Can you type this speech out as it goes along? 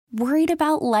Worried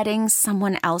about letting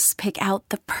someone else pick out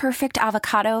the perfect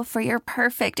avocado for your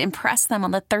perfect impress them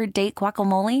on the third date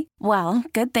guacamole? Well,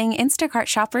 good thing Instacart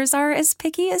shoppers are as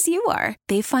picky as you are.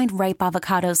 They find ripe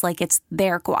avocados like it's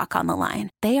their guac on the line.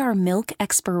 They are milk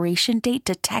expiration date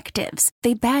detectives.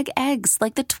 They bag eggs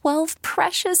like the 12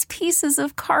 precious pieces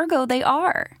of cargo they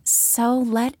are. So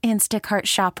let Instacart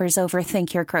shoppers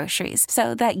overthink your groceries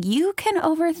so that you can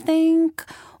overthink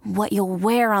what you'll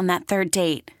wear on that third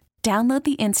date. Download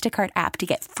the Instacart app to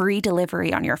get free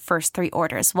delivery on your first 3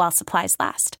 orders while supplies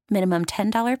last. Minimum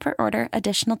 $10 per order.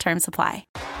 Additional terms apply.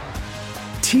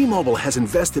 T-Mobile has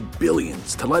invested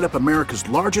billions to light up America's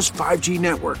largest 5G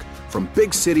network, from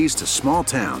big cities to small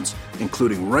towns,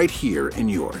 including right here in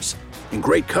yours. And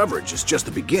great coverage is just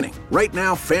the beginning. Right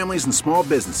now, families and small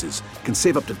businesses can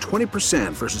save up to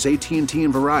 20% versus AT&T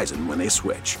and Verizon when they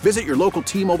switch. Visit your local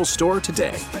T-Mobile store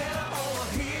today.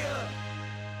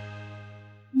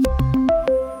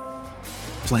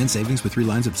 Plan savings with 3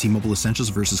 lines of T-Mobile Essentials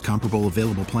versus comparable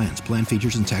available plans. Plan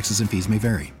features and taxes and fees may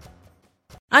vary.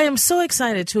 I am so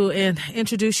excited to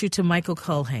introduce you to Michael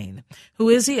Culhane, who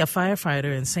is a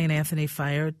firefighter in St. Anthony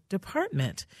Fire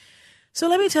Department. So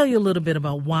let me tell you a little bit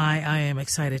about why I am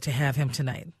excited to have him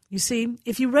tonight. You see,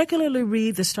 if you regularly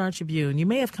read the Star Tribune, you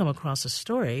may have come across a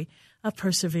story of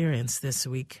perseverance this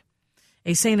week.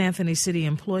 A St. Anthony City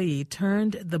employee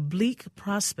turned the bleak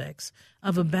prospects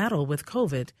of a battle with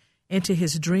COVID into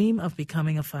his dream of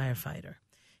becoming a firefighter.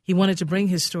 He wanted to bring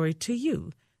his story to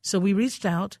you, so we reached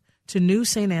out to new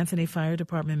St. Anthony Fire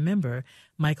Department member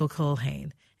Michael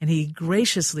Culhane, and he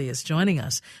graciously is joining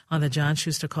us on the John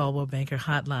Schuster Caldwell Banker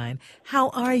Hotline. How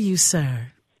are you,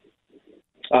 sir?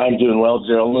 I'm doing well,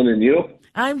 gentlemen, and you?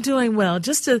 I'm doing well.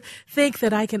 Just to think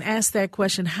that I can ask that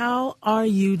question, how are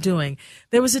you doing?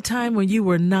 There was a time when you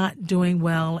were not doing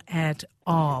well at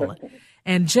all.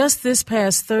 And just this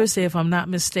past Thursday, if I'm not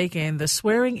mistaken, the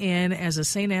swearing in as a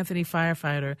St. Anthony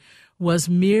firefighter was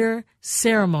mere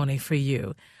ceremony for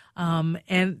you.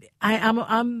 And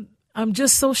I'm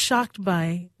just so shocked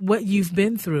by what you've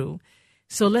been through.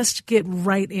 So let's get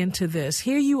right into this.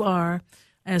 Here you are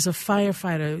as a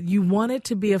firefighter. You wanted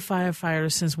to be a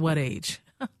firefighter since what age?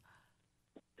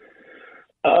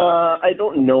 I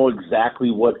don't know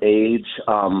exactly what age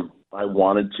I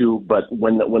wanted to, but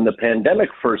when the pandemic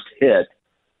first hit,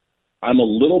 I'm a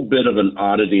little bit of an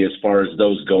oddity as far as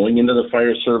those going into the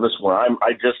fire service. Where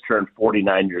I just turned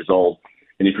 49 years old,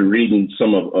 and if you're reading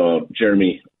some of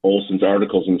Jeremy Olson's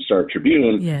articles in the Star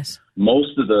Tribune, yes,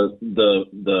 most of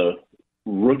the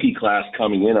rookie class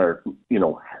coming in are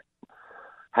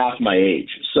half my age.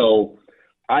 So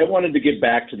I wanted to get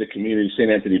back to the community,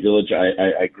 St. Anthony Village.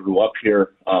 I grew up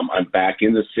here. I'm back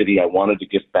in the city. I wanted to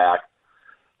get back.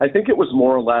 I think it was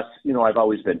more or less, I've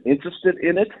always been interested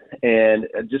in it, and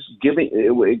it gave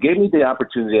me the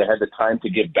opportunity. I had the time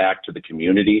to give back to the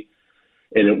community,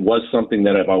 and it was something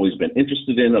that I've always been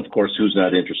interested in. Of course, who's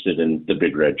not interested in the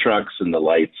big red trucks and the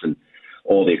lights and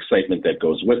all the excitement that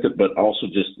goes with it, but also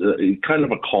just kind of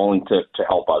a calling to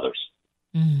help others.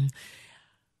 Mm.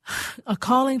 A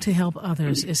calling to help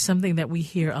others is something that we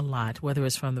hear a lot, whether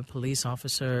it's from the police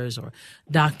officers or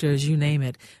doctors, you name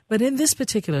it. But in this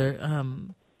particular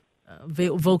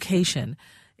vocation,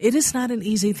 it is not an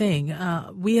easy thing.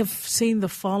 We have seen the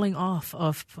falling off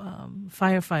of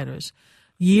firefighters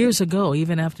years ago,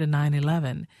 even after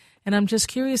 9/11. And I'm just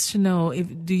curious to know,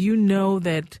 do you know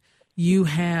that you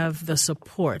have the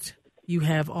support? You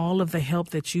have all of the help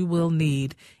that you will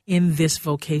need in this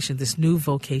vocation, this new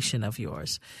vocation of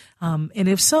yours. And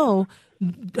if so,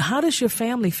 how does your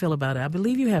family feel about it? I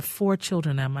believe you have 4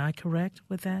 children. Am I correct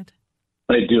with that?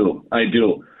 I do.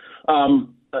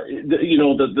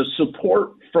 The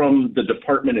support from the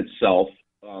department itself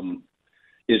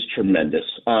is tremendous.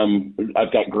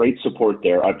 I've got great support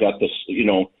there. I've got this,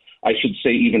 I should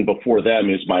say even before them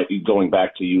is going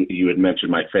back to you had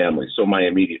mentioned my family. So my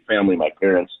immediate family, my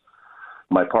parents,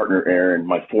 my partner, Aaron,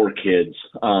 my 4 kids,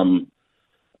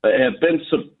 have been,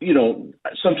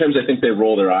 sometimes I think they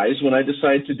roll their eyes when I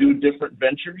decide to do different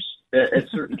ventures at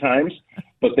certain times,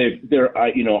 but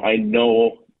I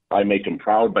know I make them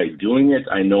proud by doing it.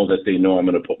 I know that they know I'm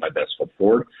going to put my best foot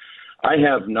forward. I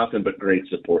have nothing but great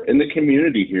support, and the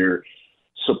community here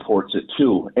supports it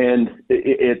too. And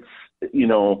it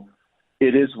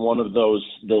is one of those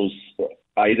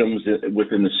items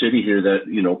within the city here that,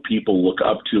 people look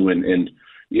up to, and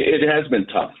it has been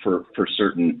tough for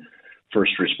certain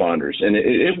first responders, and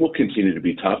it will continue to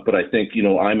be tough. But I think,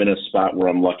 I'm in a spot where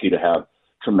I'm lucky to have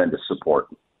tremendous support.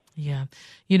 Yeah.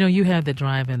 You know, you have the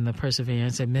drive and the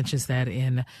perseverance. It mentions that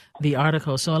in the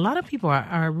article. So a lot of people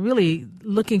are really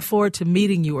looking forward to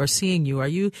meeting you or seeing you. Are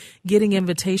you getting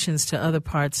invitations to other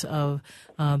parts of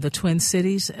the Twin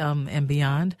Cities and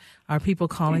beyond? Are people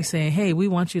calling saying, hey, we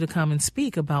want you to come and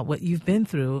speak about what you've been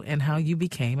through and how you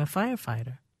became a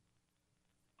firefighter?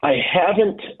 I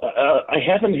haven't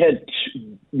had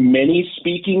many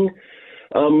speaking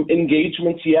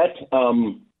engagements yet.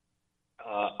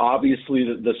 Obviously,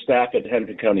 the staff at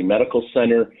Hennepin County Medical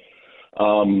Center,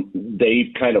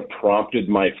 they kind of prompted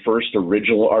my first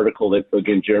original article that,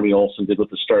 again, Jeremy Olson did with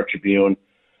the Star Tribune,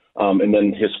 and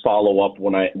then his follow-up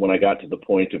when I got to the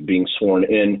point of being sworn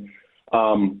in.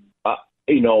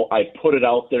 I put it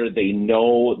out there. They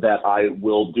know that I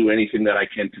will do anything that I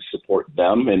can to support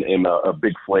them, and am a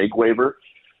big flag waver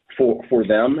for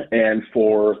them and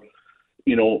for,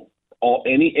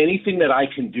 anything that I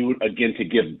can do, again, to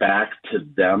give back to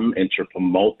them and to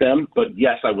promote them. But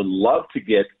yes, I would love to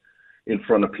get in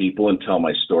front of people and tell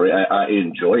my story. I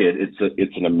enjoy it.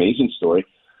 It's an amazing story.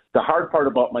 The hard part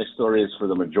about my story is, for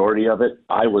the majority of it,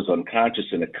 I was unconscious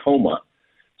in a coma.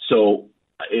 So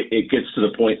it gets to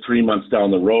the point 3 months down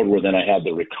the road where then I had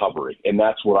the recovery. And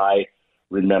that's what I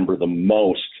remember the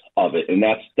most of it. And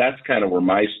that's kind of where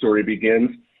my story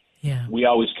begins. Yeah. We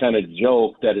always kind of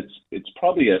joke that it's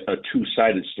probably a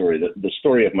two-sided story. The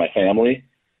story of my family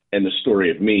and the story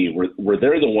of me, where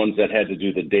they're the ones that had to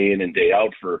do the day in and day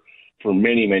out for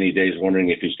many, many days, wondering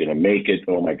if he's going to make it.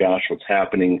 Oh my gosh, what's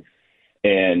happening?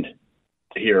 And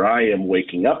here I am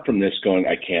waking up from this going,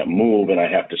 I can't move and I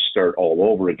have to start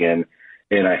all over again.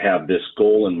 And I have this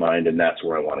goal in mind, and that's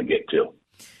where I want to get to.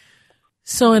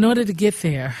 So in order to get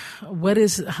there,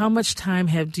 how much time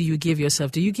do you give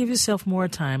yourself? Do you give yourself more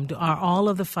time? Are all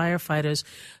of the firefighters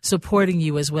supporting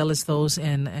you as well as those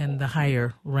in the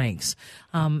higher ranks?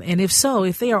 And if so,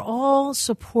 if they are all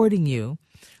supporting you,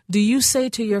 do you say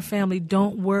to your family,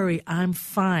 don't worry, I'm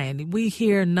fine? We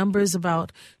hear numbers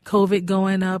about COVID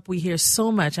going up. We hear so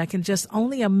much. I can just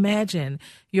only imagine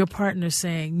your partner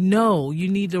saying, no, you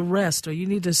need to rest or you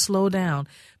need to slow down.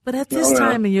 But at this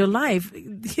time in your life,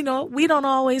 we don't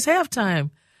always have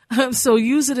time. So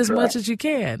use it as much as you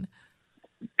can.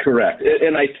 Correct.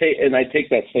 And I take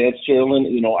that stance, Sherilyn.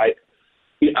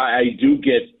 I do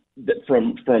get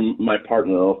from my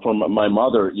partner or from my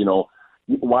mother,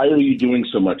 why are you doing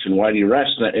so much and why do you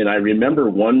rest? And I remember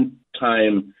one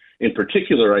time in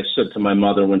particular, I said to my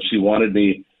mother when she wanted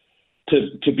me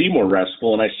to be more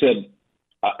restful, and I said,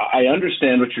 I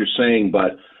understand what you're saying,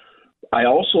 but I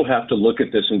also have to look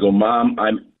at this and go, Mom,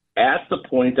 I'm at the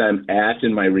point I'm at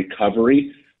in my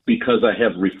recovery because I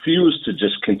have refused to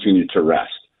just continue to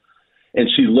rest. And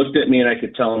she looked at me, and I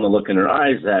could tell in the look in her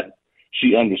eyes that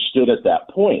she understood at that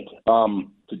point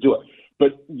to do it.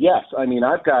 But yes, I mean,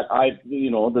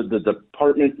 the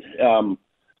department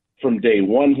from day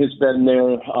one has been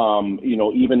there.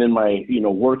 Even in my,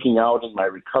 working out in my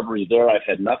recovery there, I've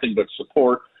had nothing but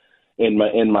support, and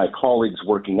my colleagues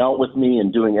working out with me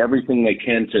and doing everything they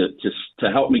can to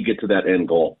help me get to that end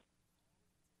goal.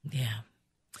 Yeah.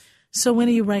 So when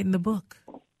are you writing the book?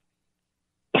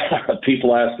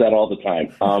 People ask that all the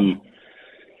time.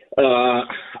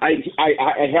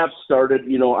 I have started,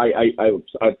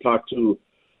 I've talked to a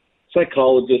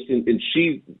psychologist, and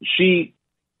she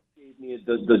gave me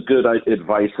the good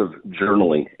advice of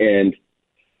journaling. And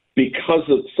because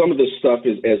of some of this stuff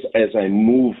is as I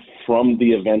move from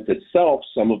the event itself,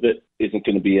 some of it isn't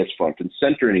going to be as front and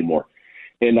center anymore.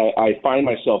 And I find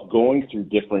myself going through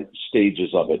different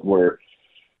stages of it where,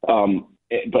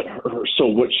 so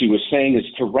what she was saying is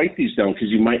to write these down because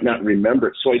you might not remember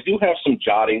it. So I do have some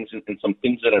jottings and some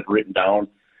things that I've written down.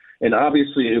 And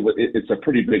obviously it's a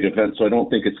pretty big event, so I don't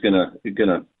think it's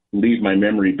gonna leave my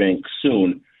memory bank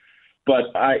soon.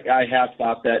 But I have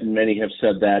thought that, and many have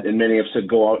said that, and many have said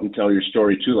go out and tell your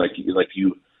story too, like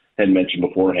you had mentioned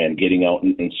beforehand, getting out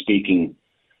and speaking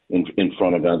in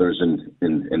front of others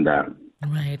and that.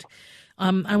 Right.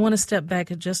 I want to step back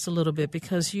just a little bit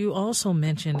because you also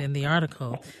mentioned in the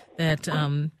article that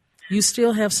you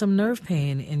still have some nerve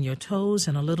pain in your toes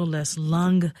and a little less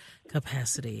lung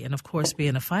capacity. And, of course,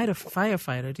 being a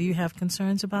firefighter, do you have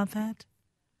concerns about that?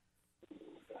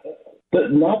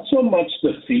 But not so much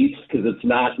the feet, because it's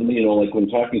not, like when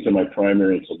talking to my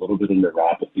primary, it's a little bit of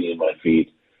neuropathy in my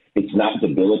feet. It's not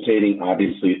debilitating.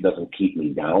 Obviously, it doesn't keep me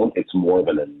down. It's more of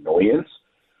an annoyance.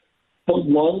 The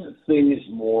lung thing is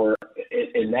more,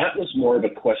 and that was more of a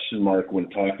question mark when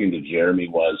talking to Jeremy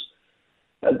was,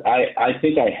 I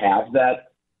think I have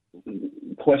that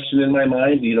question in my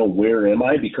mind, where am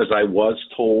I? Because I was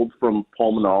told from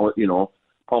pulmonologists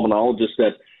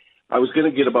that I was going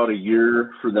to get about a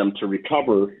year for them to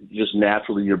recover. Just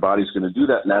naturally, your body's going to do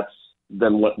that. And that's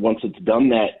then once it's done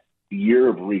that year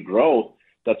of regrowth,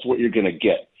 that's what you're going to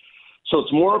get. So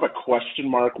it's more of a question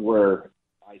mark where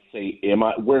I say,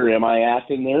 where am I at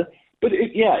in there? But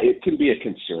it can be a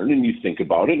concern, and you think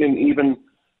about it. And even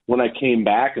when I came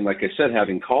back, and like I said,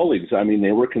 having colleagues, I mean,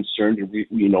 they were concerned, how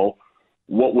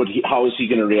is he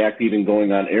going to react even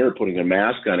going on air, putting a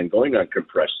mask on and going on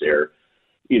compressed air?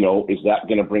 Is that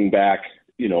going to bring back,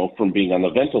 from being on the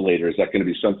ventilator? Is that going to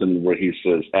be something where he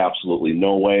says, absolutely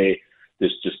no way,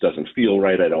 this just doesn't feel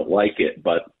right, I don't like it?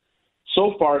 But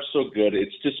so far, so good.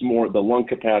 It's just more the lung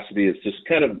capacity is just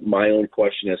kind of my own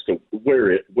question as to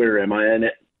where am I in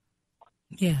it?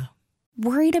 Yeah.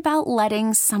 Worried about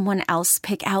letting someone else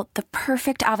pick out the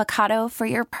perfect avocado for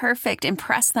your perfect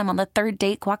impress them on the third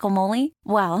date guacamole?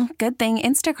 Well, good thing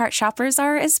Instacart shoppers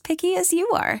are as picky as you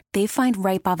are. They find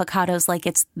ripe avocados like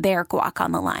it's their guac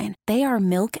on the line. They are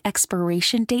milk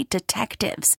expiration date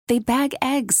detectives. They bag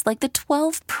eggs like the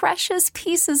 12 precious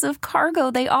pieces of cargo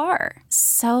they are.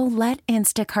 So let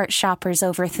Instacart shoppers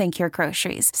overthink your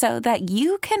groceries so that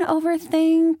you can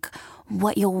overthink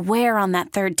what you'll wear on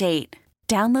that third date.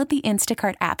 Download the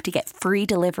Instacart app to get free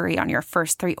delivery on your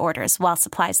first 3 orders while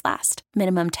supplies last.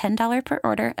 Minimum $10 per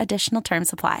order. Additional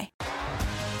terms apply.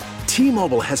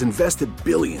 T-Mobile has invested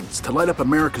billions to light up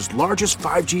America's largest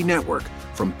 5G network,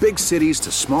 from big cities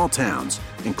to small towns,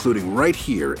 including right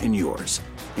here in yours.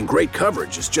 And great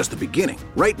coverage is just the beginning.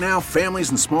 Right now, families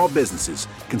and small businesses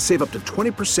can save up to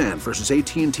 20% versus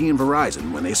AT&T and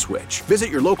Verizon when they switch. Visit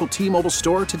your local T-Mobile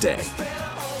store today.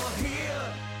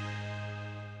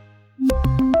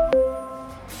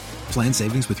 Plan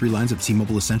savings with 3 lines of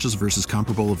T-Mobile Essentials versus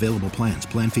comparable available plans.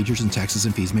 Plan features and taxes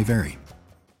and fees may vary.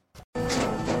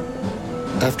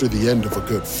 After the end of a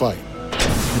good fight,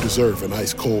 you deserve an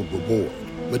ice-cold reward.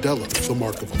 Modelo is the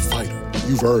mark of a fighter.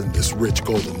 You've earned this rich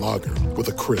golden lager with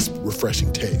a crisp,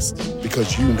 refreshing taste.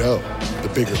 Because you know, the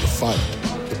bigger the fight,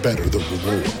 the better the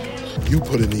reward. You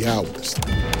put in the hours,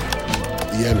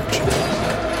 the energy,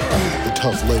 the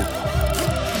tough labor.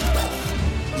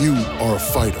 You are a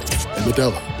fighter, and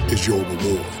Modelo is your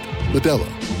reward. Modelo,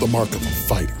 the mark of a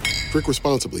fighter. Drink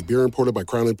responsibly. Beer imported by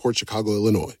Crown Imports, Chicago,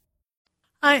 Illinois.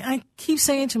 I keep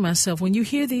saying to myself, when you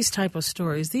hear these type of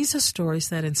stories, these are stories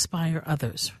that inspire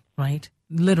others, right?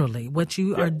 Literally, what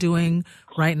you are doing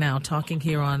right now, talking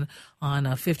here on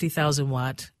a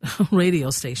 50,000-watt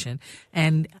radio station.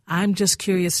 And I'm just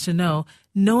curious to know,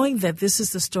 knowing that this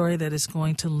is the story that is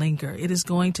going to linger, it is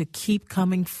going to keep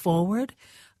coming forward,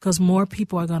 because more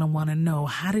people are going to want to know,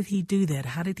 how did he do that?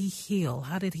 How did he heal?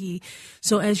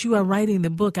 So as you are writing the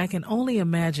book, I can only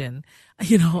imagine,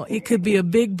 it could be a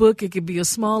big book, it could be a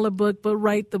smaller book, but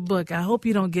write the book. I hope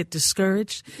you don't get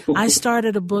discouraged. I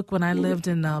started a book when I lived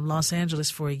in Los Angeles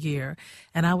for a year,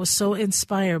 and I was so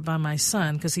inspired by my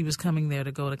son because he was coming there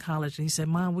to go to college. And he said,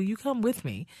 Mom, will you come with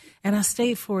me? And I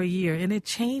stayed for a year, and it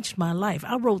changed my life.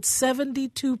 I wrote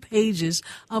 72 pages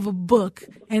of a book,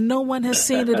 and no one has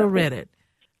seen it or read it.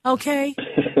 Okay?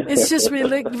 It's just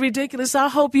ridiculous. I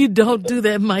hope you don't do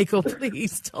that, Michael.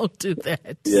 Please don't do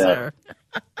that, sir.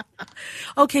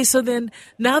 Okay, so then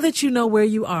now that you know where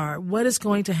you are, what is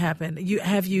going to happen?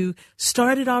 Have you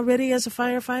started already as a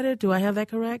firefighter? Do I have that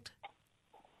correct?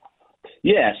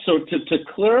 Yeah, so to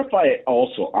clarify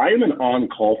also, I am an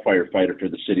on-call firefighter for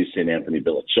the city of St. Anthony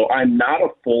Village. So I'm not a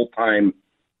full-time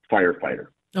firefighter.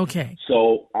 Okay.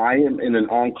 So I am in an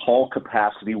on-call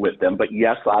capacity with them. But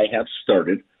yes, I have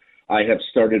started. I have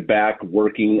started back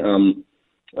working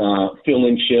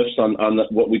fill-in shifts on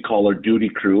what we call our duty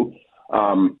crew.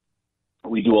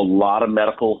 We do a lot of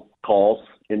medical calls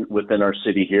within our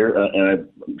city here, and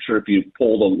I'm sure if you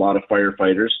polled a lot of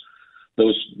firefighters,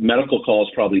 those medical calls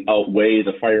probably outweigh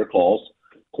the fire calls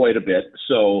quite a bit.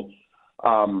 So,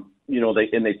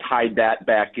 they tied that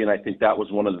back in. I think that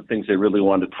was one of the things they really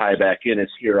wanted to tie back in. Is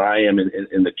here I am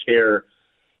in the care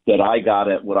that I got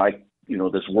at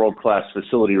this world-class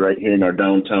facility right here in our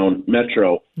downtown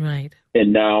metro. Right.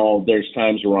 And now there's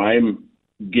times where I'm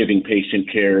giving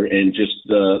patient care, and just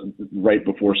right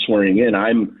before swearing in,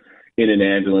 I'm in an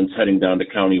ambulance heading down to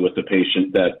county with a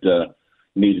patient that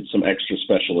needed some extra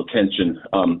special attention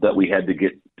that we had to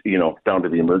get, down to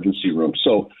the emergency room.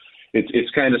 So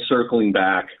it's kind of circling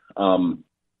back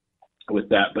with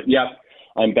that. But yeah,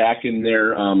 I'm back in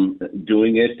there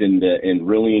doing it and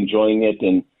really enjoying it.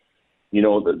 And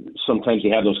sometimes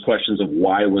you have those questions of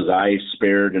why was I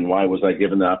spared and why was I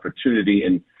given the opportunity?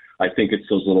 And I think it's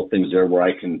those little things there where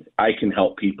I can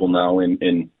help people now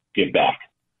and give back.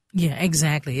 Yeah,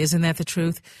 exactly. Isn't that the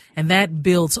truth? And that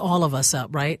builds all of us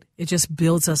up, right? It just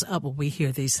builds us up when we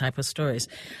hear these type of stories.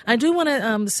 I do want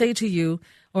to say to you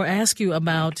or ask you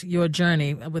about your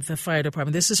journey with the fire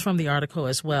department. This is from the article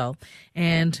as well.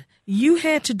 And you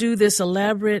had to do this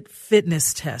elaborate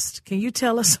fitness test. Can you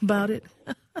tell us about it?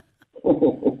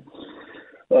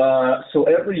 So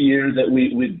every year that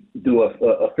we do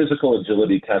a physical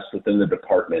agility test within the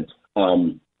department.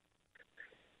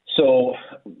 So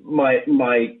my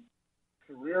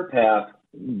career path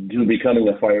to becoming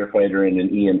a firefighter and an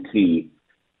EMT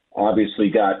obviously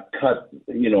got cut,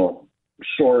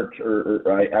 short, or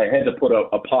I had to put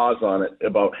a pause on it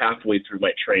about halfway through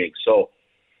my training. So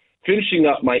finishing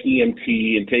up my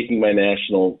EMT and taking my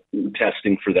national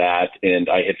testing for that, and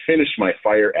I had finished my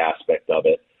fire aspect of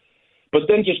it, but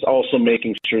then just also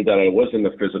making sure that I was in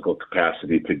the physical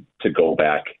capacity to go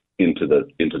back into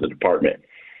the department.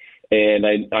 And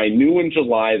I knew in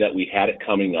July that we had it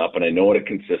coming up, and I know what it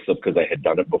consists of because I had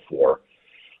done it before.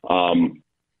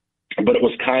 But it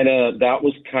was kind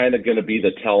of going to be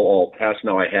the tell-all test.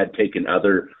 Now, I had taken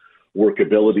other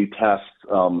workability tests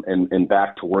and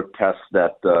back-to-work tests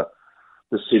that the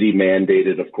city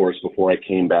mandated, of course, before I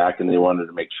came back, and they wanted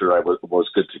to make sure I was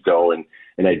good to go, and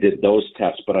I did those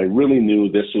tests. But I really knew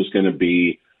this was going to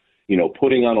be,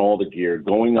 putting on all the gear,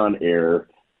 going on air,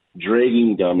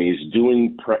 dragging dummies,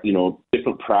 doing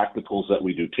different practicals that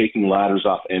we do, taking ladders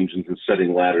off engines and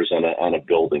setting ladders on a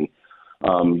building,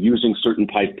 using certain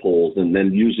pipe poles, and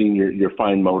then using your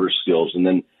fine motor skills, and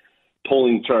then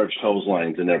pulling charged hose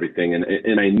lines and everything.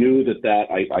 And I knew that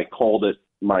I called it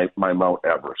my Mount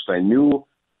Everest. I knew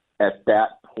at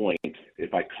that point,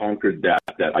 if I conquered that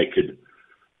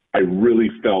I really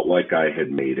felt like I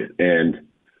had made it. And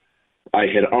I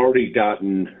had already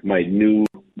gotten my new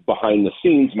behind the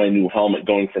scenes, my new helmet,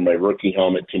 going from my rookie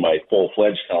helmet to my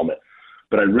full-fledged helmet.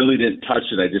 But I really didn't touch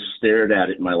it. I just stared at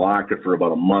it in my locker for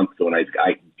about a month. And I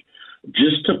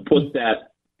just to put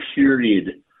that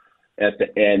period at the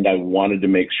end, I wanted to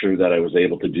make sure that I was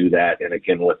able to do that. And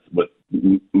again, with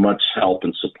much help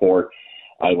and support,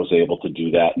 I was able to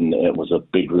do that. And it was a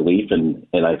big relief. And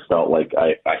I felt like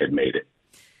I had made it.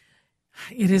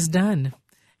 It is done.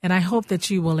 And I hope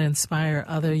that you will inspire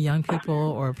other young people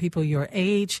or people your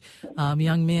age,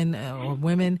 young men or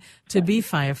women, to be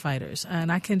firefighters.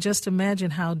 And I can just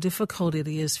imagine how difficult it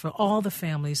is for all the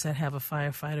families that have a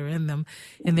firefighter in them,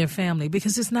 in their family,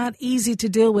 because it's not easy to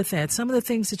deal with that. Some of the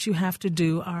things that you have to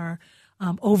do are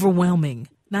overwhelming.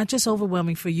 Not just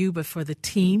overwhelming for you, but for the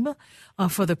team,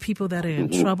 for the people that are in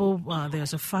trouble.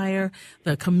 There's a fire,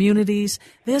 the communities.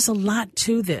 There's a lot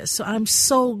to this. So I'm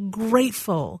so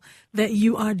grateful that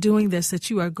you are doing this, that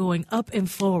you are going up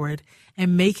and forward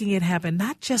and making it happen,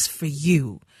 not just for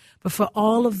you, but for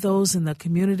all of those in the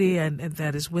community and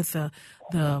that is with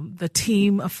the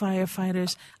team of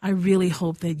firefighters. I really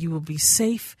hope that you will be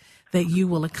safe, that you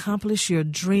will accomplish your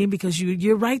dream, because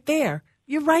you're right there.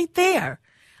 You're right there.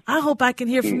 I hope I can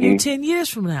hear from you 10 years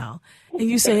from now. And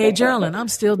you say, hey, Geraldine, I'm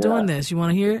still doing this. You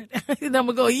want to hear it? And I'm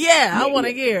going to go, yeah, I want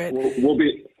to hear it.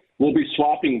 We'll be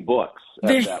swapping books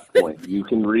at that point. You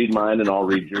can read mine and I'll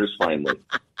read yours finally.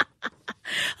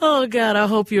 Oh, God, I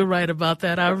hope you're right about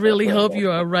that. I really hope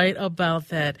you are right about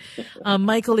that.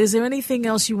 Michael, is there anything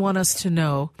else you want us to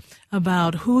know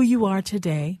about who you are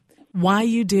today, why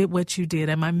you did what you did?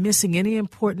 Am I missing any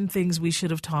important things we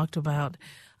should have talked about?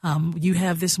 You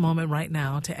have this moment right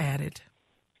now to add it.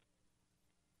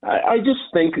 I just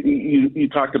think you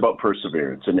talked about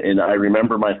perseverance, and I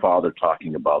remember my father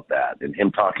talking about that, and him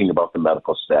talking about the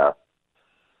medical staff,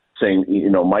 saying,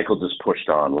 Michael just pushed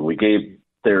on. When we gave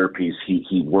therapies,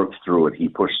 he worked through it, he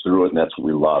pushed through it, and that's what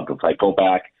we loved. If I go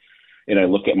back and I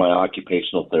look at my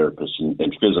occupational therapists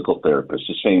and physical therapists,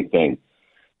 the same thing.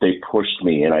 They pushed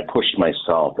me, and I pushed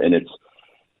myself, and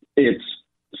it's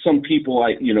some people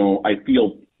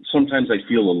sometimes I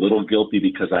feel a little guilty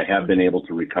because I have been able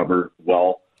to recover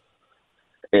well.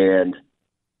 And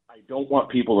I don't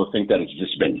want people to think that it's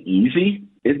just been easy.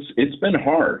 It's been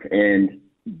hard.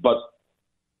 But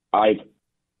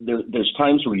there's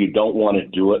times where you don't want to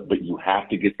do it, but you have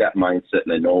to get that mindset.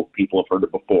 And I know people have heard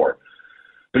it before,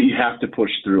 but you have to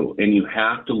push through and you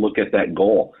have to look at that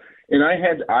goal. And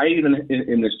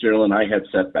in this journal, and I had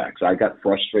setbacks. I got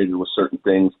frustrated with certain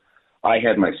things. I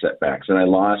had my setbacks, and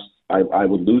I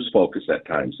would lose focus at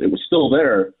times. It was still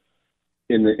there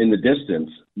in the distance,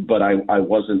 but it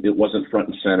wasn't front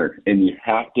and center. And you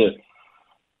have to,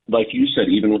 like you said,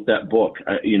 even with that book,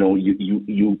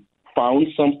 you found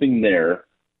something there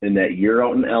in that year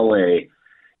out in LA,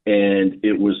 and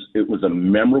it was a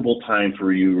memorable time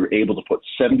for you. You were able to put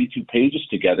 72 pages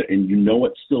together, and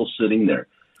it's still sitting there.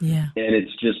 Yeah. And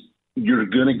it's just, you're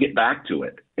going to get back to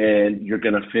it and you're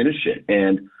going to finish it.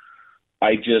 And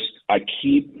I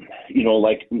keep,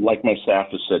 like my staff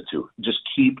has said too, just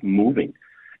keep moving.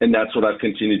 And that's what I've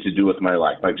continued to do with my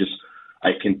life.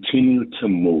 I continue to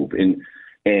move,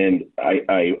 and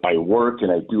I work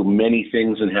and I do many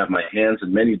things and have my hands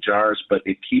in many jars, but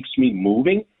it keeps me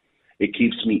moving. It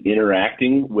keeps me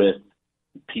interacting with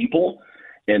people.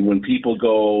 And when people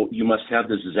go, you must have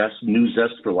this new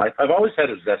zest for life. I've always had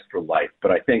a zest for life,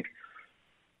 but I think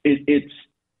it's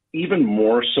even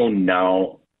more so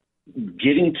now,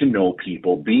 getting to know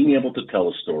people, being able to tell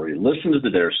a story, listen to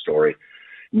their story,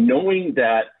 knowing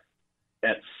that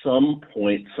at some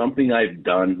point something I've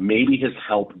done maybe has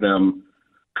helped them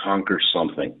conquer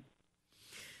something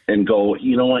and go,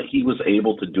 you know what, he was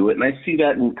able to do it. And I see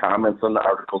that in comments on the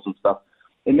articles and stuff.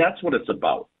 And that's what it's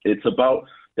about. It's about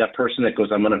that person that goes,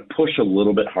 I'm going to push a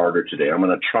little bit harder today. I'm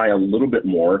going to try a little bit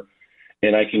more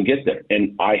and I can get there.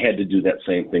 And I had to do that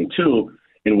same thing too.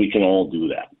 And we can all do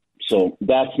that. So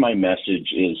that's my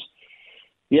message is,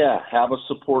 have a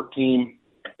support team,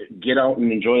 get out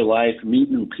and enjoy life, meet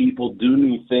new people, do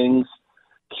new things,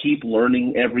 keep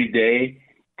learning every day.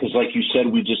 Because like you said,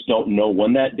 we just don't know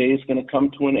when that day is going to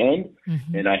come to an end.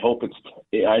 Mm-hmm. And I hope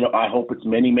it's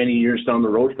many, many years down the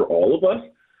road for all of us.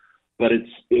 But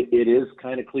it is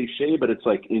kind of cliche, but it's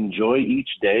like enjoy each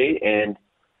day and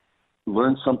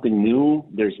learn something new.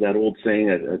 There's that old saying,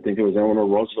 I think it was Eleanor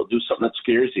Roosevelt, do something that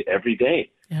scares you every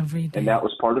day. Every day. And that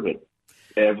was part of it.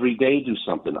 Every day do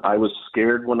something. I was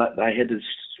scared when I had to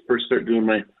first start doing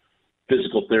my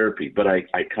physical therapy, but I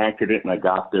conquered it and I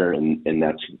got there, and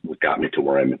that's what got me to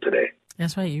where I'm at today.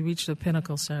 That's right. You reached the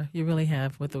pinnacle, sir. You really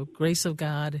have. With the grace of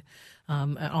God,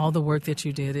 all the work that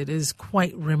you did, it is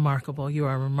quite remarkable. You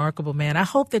are a remarkable man. I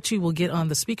hope that you will get on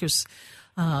the speakers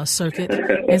circuit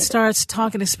and starts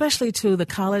talking, especially to the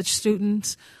college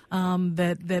students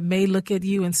that may look at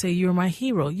you and say, you're my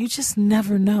hero. You just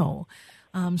never know.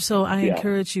 So I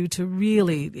encourage you to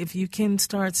really, if you can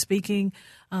start speaking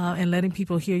and letting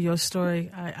people hear your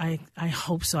story, I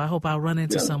hope so. I hope I'll run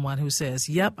into someone who says,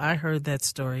 yep, I heard that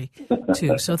story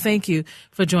too. So thank you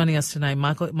for joining us tonight,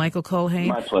 Michael Culhane.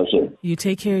 My pleasure. You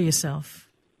take care of yourself.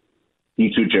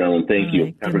 You too, Geraldine. Thank you.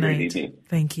 Right. Have a great evening.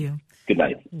 Thank you. Good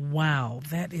night. Wow,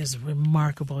 that is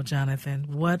remarkable, Jonathan.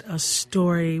 What a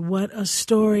story. What a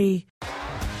story.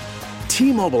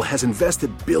 T-Mobile has invested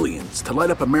billions to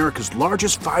light up America's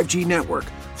largest 5G network,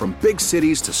 from big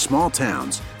cities to small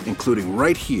towns, including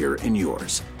right here in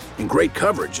yours. And great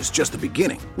coverage is just the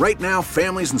beginning. Right now,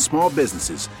 families and small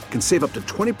businesses can save up to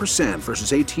 20%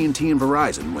 versus AT&T and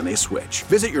Verizon when they switch.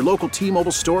 Visit your local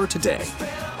T-Mobile store today.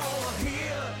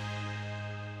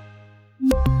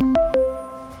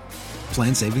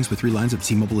 Plan savings with 3 lines of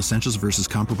T-Mobile Essentials versus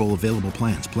comparable available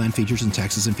plans. Plan features and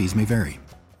taxes and fees may vary.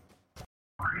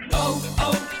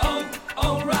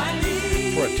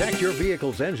 Protect your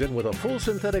vehicle's engine with a full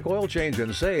synthetic oil change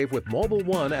and save with Mobile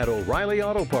One at O'Reilly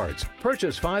Auto Parts.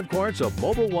 Purchase 5 quarts of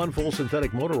Mobile One full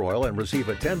synthetic motor oil and receive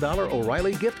a $10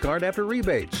 O'Reilly gift card after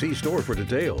rebate. See store for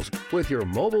details. With your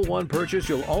Mobile One purchase,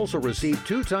 you'll also receive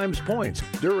 2 times points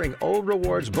during O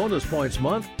Rewards Bonus Points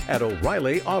Month at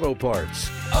O'Reilly Auto Parts.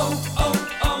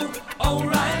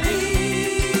 O'Reilly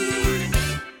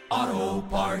Auto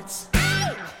Parts.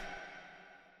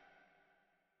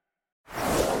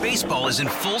 Baseball is in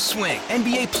full swing.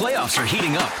 NBA playoffs are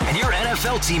heating up, and your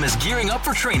NFL team is gearing up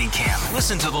for training camp.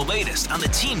 Listen to the latest on the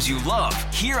teams you love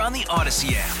here on the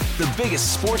Odyssey app. The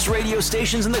biggest sports radio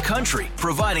stations in the country,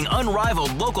 providing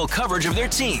unrivaled local coverage of their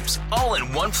teams, all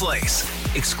in one place.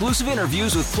 Exclusive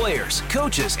interviews with players,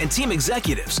 coaches, and team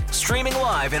executives, streaming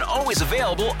live and always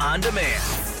available on demand.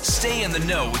 Stay in the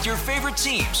know with your favorite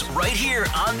teams right here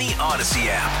on the Odyssey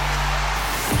app.